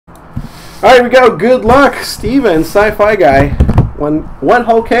All right, we go. Good luck, Steven, sci-fi guy. One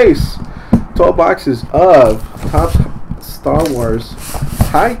whole case. 12 boxes of Top Star Wars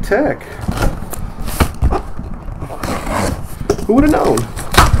High Tech. Who would have known?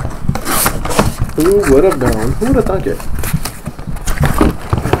 Who would have known? Who would have thunk it?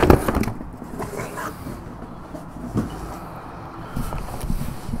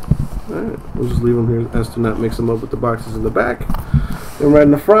 Alright, we'll just leave them here as to not mix them up with the boxes in the back. Then right in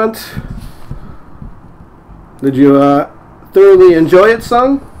the front. Did you thoroughly enjoy it,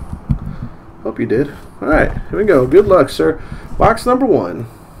 son? Hope you did. Alright, here we go. Good luck, sir. Box number 1.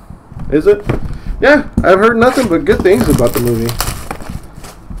 Is it? Yeah, I've heard nothing but good things about the movie.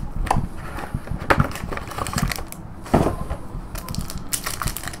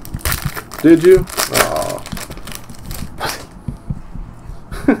 Did you? Oh.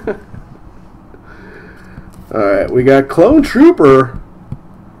 Alright, we got Clone Trooper.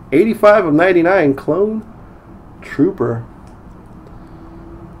 85 of 99. Clone Trooper.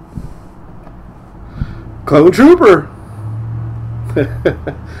 Clone Trooper.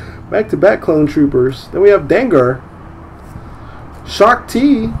 Back-to-back Clone Troopers. Then we have Dengar. Shock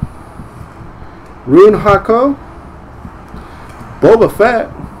T. Rune Hako. Boba Fett.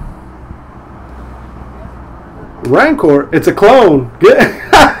 Rancor. It's a clone.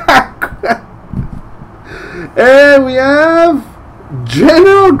 And we have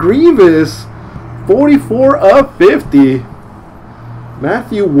General Grievous. 44 of 50.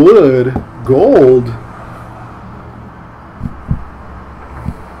 Matthew Wood. Gold.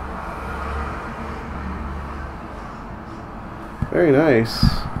 Very nice.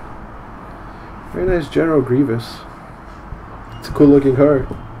 Very nice General Grievous. It's a cool looking card.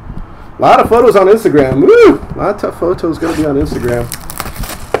 A lot of photos on Instagram. Woo! A lot of tough photos going to be on Instagram.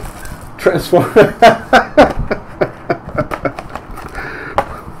 Transform.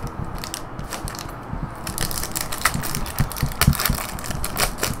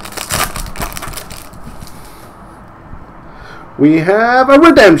 We have a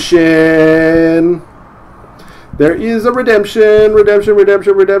redemption. There is a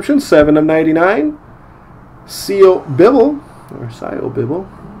redemption. 7 of 99. Seal Bibble. Or Sio Bibble.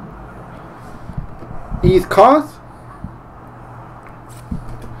 Eth Koth.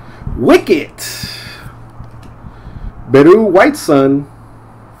 Wicket. Beru White Sun.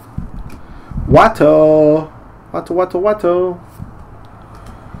 Watto. Watto.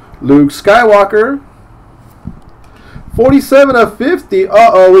 Luke Skywalker. 47 of 50.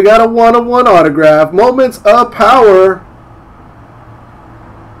 Uh-oh, we got a 1-of-1 autograph. Moments of Power.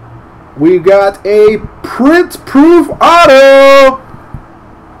 We got a print-proof auto.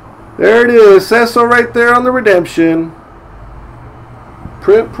 There it is. Says so right there on the redemption.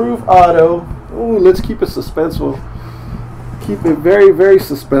 Print-proof auto. Oh, let's keep it suspenseful. Keep it very, very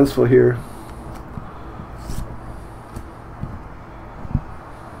suspenseful here.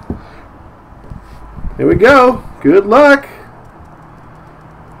 Here we go. Good luck.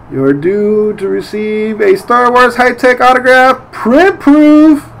 You're due to receive a Star Wars High Tech autograph, print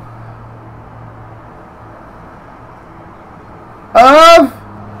proof of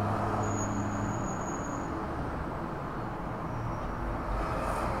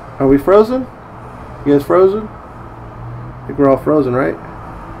Are we frozen? You guys frozen? I think we're all frozen, right?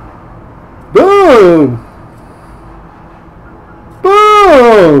 Boom!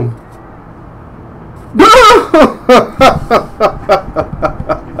 Boom!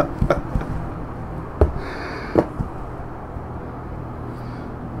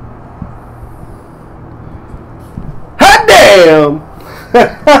 Hot damn!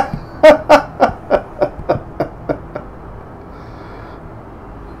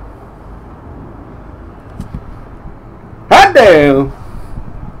 Hot damn!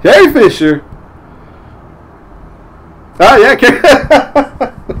 Carrie Fisher. Oh yeah,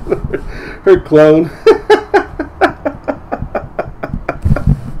 her clone.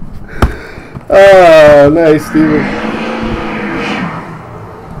 Oh, nice, Steven.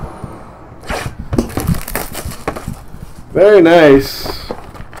 Very nice.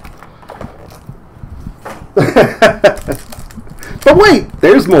 But wait,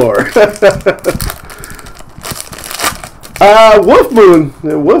 there's more. Wolf Moon.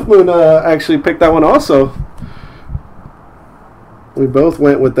 Wolf Moon actually picked that one also. We both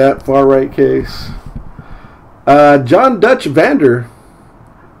went with that far right case. John Dutch Vander.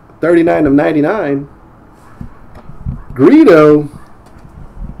 39 of 99. Greedo.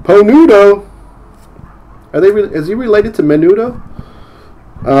 Ponudo. Is he related to Menudo?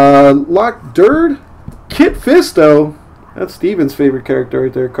 Lock Durd. Kit Fisto. That's Steven's favorite character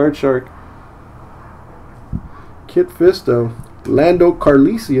right there. Card Shark. Kit Fisto. Lando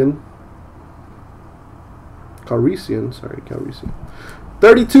Carlesian. Calrissian, sorry, Calrissian.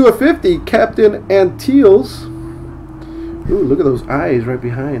 32 of 50, Captain Antilles. Ooh, look at those eyes right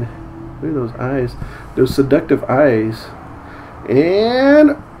behind. Look at those eyes. Those seductive eyes.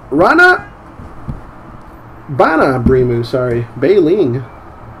 And Bana Brimu, sorry. Bei Ling.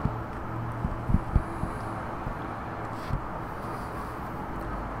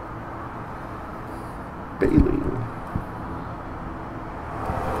 Bei Ling.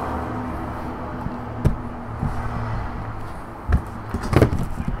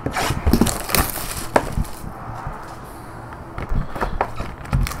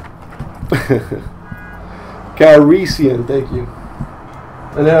 Calrissian, thank you.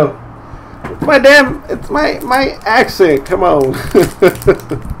 I know. It's my accent. Come on.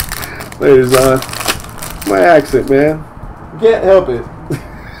 There's my accent, man. Can't help it.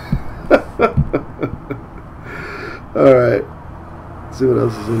 Alright. Let's see what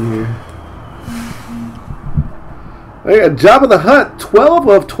else is in here. I got Jabba the Hutt, 12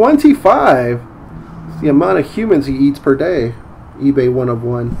 of 25. It's the amount of humans he eats per day. eBay 1 of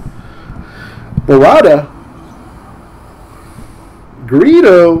 1. Barada,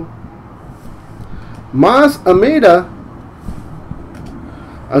 Greedo, Mas Ameda,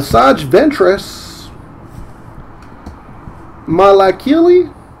 Asajj Ventress,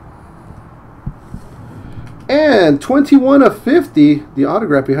 Malakili, and 21 of 50, the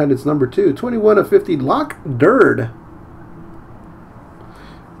autograph behind its number 2, 21 of 50, Lock Durd,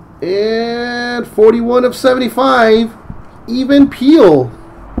 and 41 of 75, Even Peel.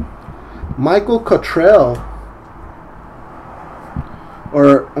 Michael Cottrell,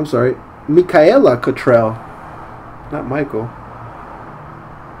 or I'm sorry, Michaela Cottrell, not Michael.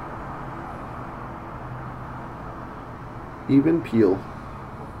 Even Peel.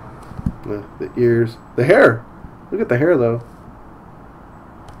 The ears, the hair. Look at the hair though.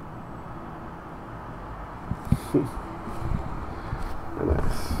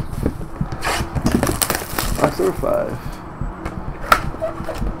 Nice. Box number 5.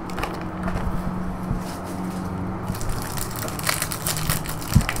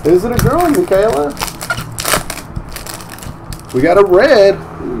 Is it a girl, Michaela? We got a red.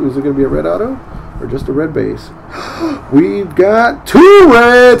 Ooh, is it going to be a red auto? Or just a red base? We've got 2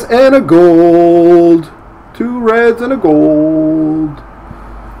 reds and a gold. 2 reds and a gold.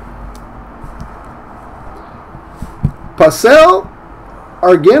 Pascal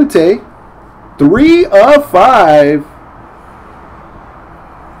Argente, 3 of 5.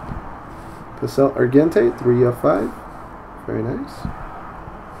 Pascal Argente, 3 of 5. Very nice.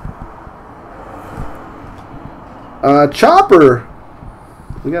 Chopper.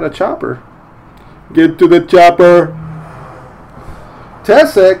 We got a chopper. Get to the chopper.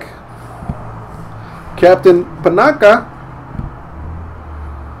 TEK. Captain Panaka.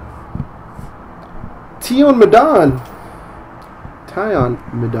 Tion Madan.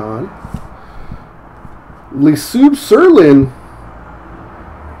 Lisub Serlin.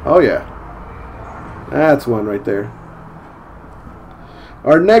 Oh yeah. That's one right there.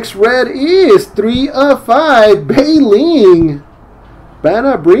 Our next red is 3 of 5. Bei Ling.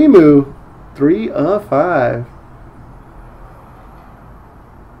 Bana Brimu. 3 of 5.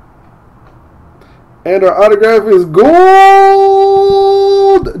 And our autograph is gold.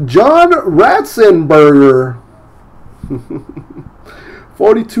 John Ratzenberger.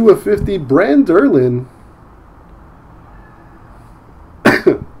 42 of 50. Brand Derlin.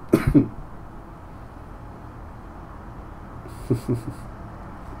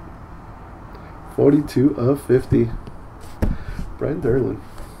 42 of 50. Brent Derlin.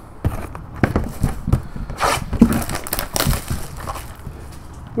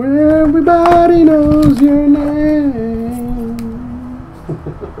 Where everybody knows your name.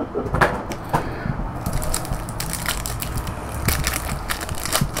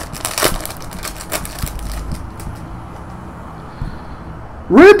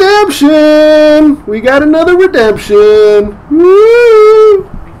 Redemption! We got another redemption. Woo!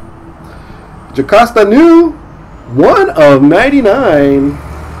 Jocasta New, 1 of 99.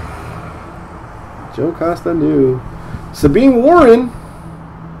 Jocasta New. Sabine Warren.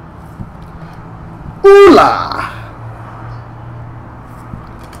 Ula.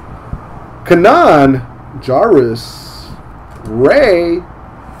 Kanan. Jarrus. Ray.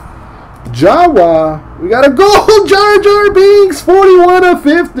 Jawa. We got a gold Jar Jar Binks, 41 of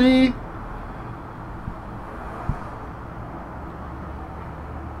 50.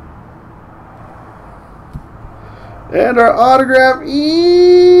 And our autograph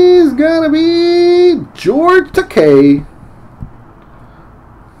is gonna be George TEK.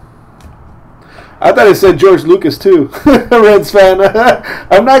 I thought it said George Lucas too. Reds fan.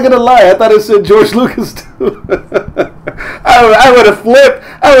 I'm not gonna lie. I thought it said George Lucas too. I would have flipped.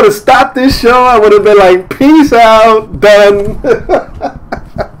 I would have stopped this show. I would have been like, peace out, done.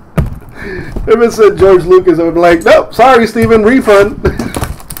 If it said George Lucas, I would be like, nope, sorry, Steven, refund.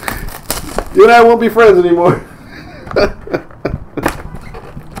 You and I won't be friends anymore.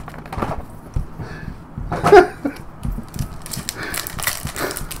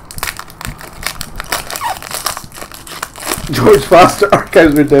 George Foster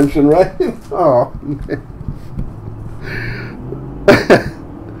Archives Redemption, right? Oh, man.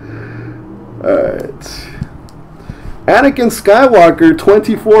 Alright. Anakin Skywalker,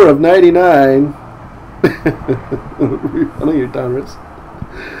 24 of 99. I know your Thomas.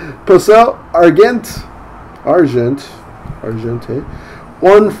 Purcell Argente.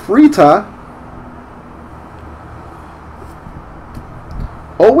 One Frita.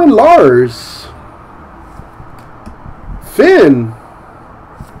 Owen Lars. Finn.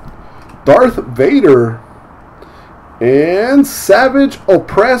 Darth Vader. And Savage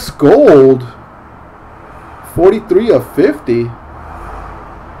Opress Gold. 43 of 50.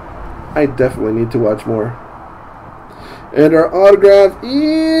 I definitely need to watch more. And our autograph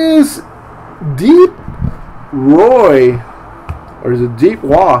is Deep Roy. Or is it Deep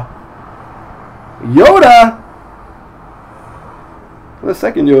Wah? Yoda. The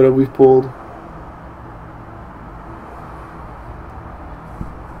second Yoda we've pulled.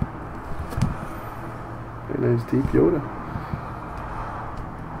 Very nice Deep Yoda.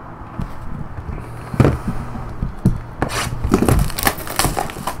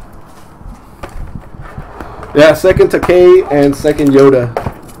 Yeah, second TEK and second Yoda.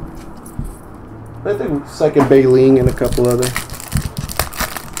 I think second Bailing and a couple other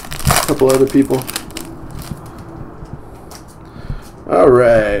people. All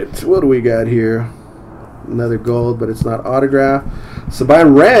right, what do we got here? Another gold, but it's not autograph.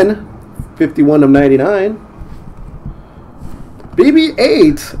 Sabine Wren, 51 of 99.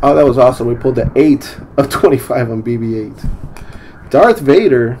 BB-8. Oh, that was awesome. We pulled the 8 of 25 on BB-8. Darth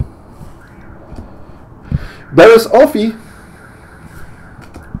Vader. Beres Ophi.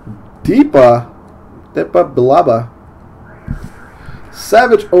 Deepa Bilaba.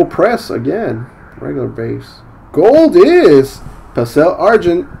 Savage Opress again. Regular base. Gold is Purcell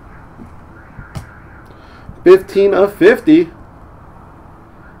Argent. 15 of 50.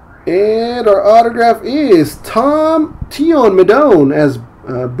 And our autograph is Tion Madone as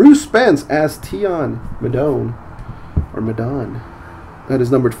Bruce Spence as Tion Madone. Or Madone. That is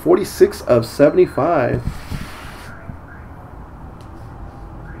numbered 46 of 75.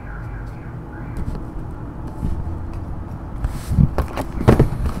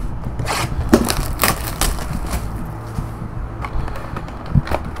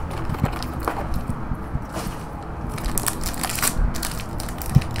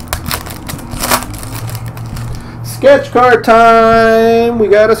 Sketch card time! We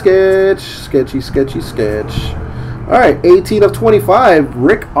got a sketch. Sketchy, sketchy, sketch. Alright, 18 of 25.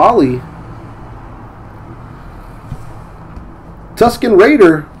 Rick Ollie. Tusken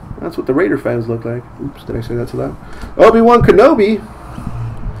Raider. That's what the Raider fans look like. Oops, did I say that too loud? Obi-Wan Kenobi.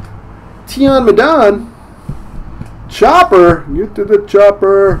 Tion Madone. Chopper. Get to the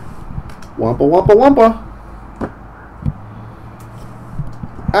chopper. Wampa, wampa, wampa.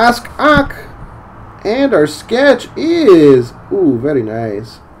 Ask Ak. And our sketch is, ooh, very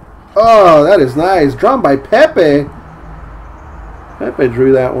nice. Oh, that is nice. Drawn by Pepe. Pepe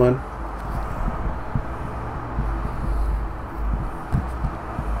drew that one.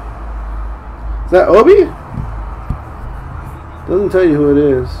 Is that Obi? Doesn't tell you who it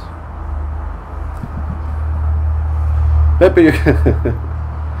is. Pepe.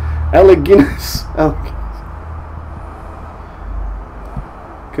 Alleginis.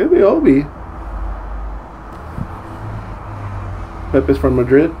 Could be Obi. Pepe's from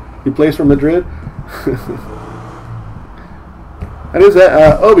Madrid. He plays for Madrid. And is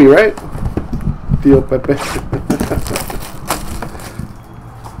that Obi, right? Tío Pepe.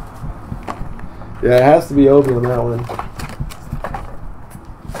 Yeah, it has to be Obi on that one.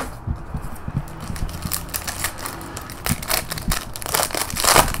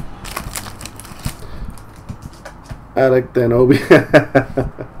 I like that Obi.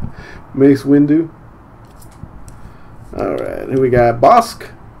 Mace Windu. Alright, here we got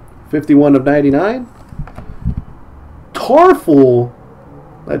Bosk, 51 of 99. Tarful,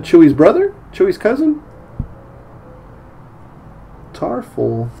 that Chewie's brother? Chewie's cousin?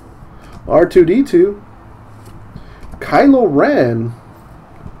 Tarful. R2-D2. Kylo Ren.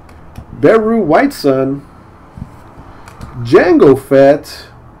 Beru White Sun. Jango Fett.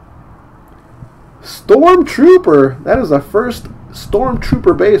 Stormtrooper. That is our first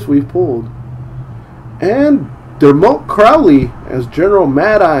Stormtrooper base we've pulled. And Dermot Crowley as General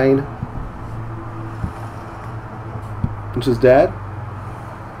Mad-Eye, which is Dad.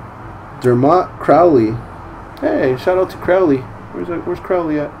 Dermot Crowley. Hey, shout out to Crowley. Where's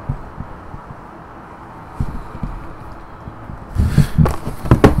Crowley at?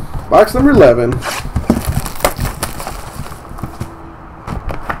 Box number 11.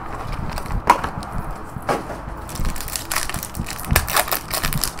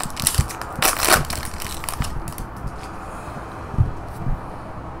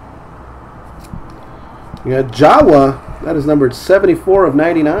 We got Jawa. That is numbered 74 of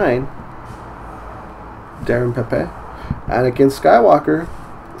 99. Darren Pepe. Anakin Skywalker.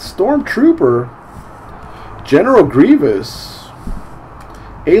 Stormtrooper. General Grievous.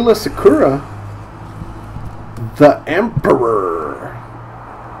 Ayla Sakura. The Emperor.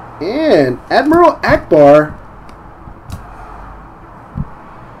 And Admiral Akbar.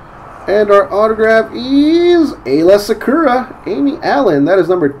 And our autograph is Ayla Sakura, Amy Allen. That is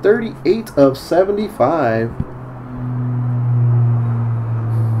number 38 of 75.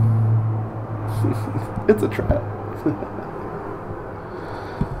 It's a trap.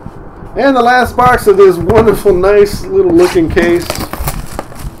 And the last box of this wonderful, nice little looking case.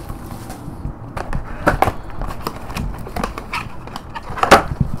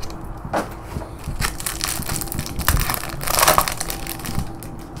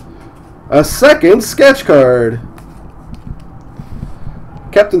 A second sketch card.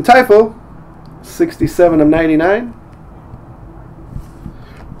 Captain Typho, 67 of 99.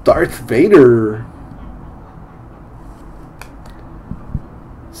 Darth Vader.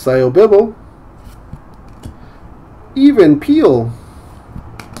 Sayo Bibble. Even Peel.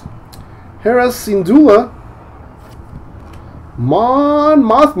 Hera Syndulla. Mon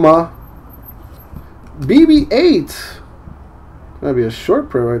Mothma. BB-8. That'd be a short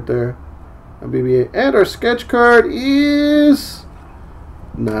print right there. A BB-8. And our sketch card is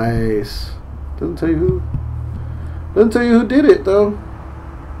nice. Doesn't tell you who. Doesn't tell you who did it though.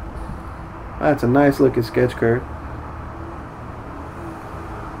 That's a nice looking sketch card.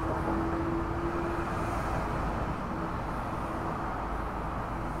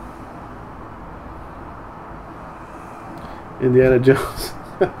 Indiana Jones.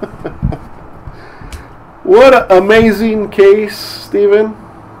 What an amazing case, Steven.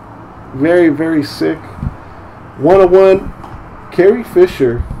 Very, very sick. 101 Carrie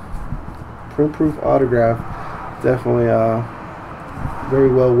Fisher. Print proof autograph. Definitely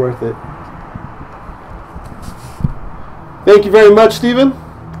very well worth it. Thank you very much, Steven.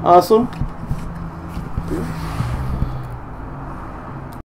 Awesome.